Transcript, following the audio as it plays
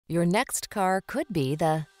Your next car could be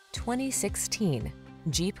the 2016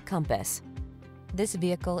 Jeep Compass. This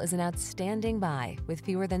vehicle is an outstanding buy with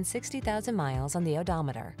fewer than 60,000 miles on the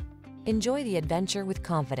odometer. Enjoy the adventure with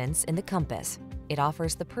confidence in the Compass. It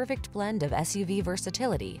offers the perfect blend of SUV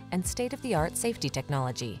versatility and state-of-the-art safety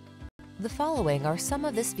technology. The following are some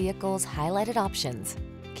of this vehicle's highlighted options: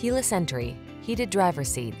 keyless entry, heated driver's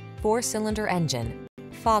seat, 4-cylinder engine,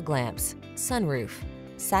 fog lamps, sunroof,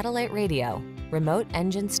 satellite radio, remote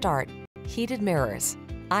engine start, heated mirrors,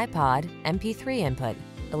 iPod, MP3 input,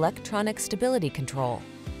 electronic stability control.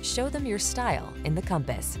 Show them your style in the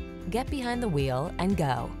Compass. Get behind the wheel and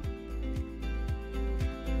go.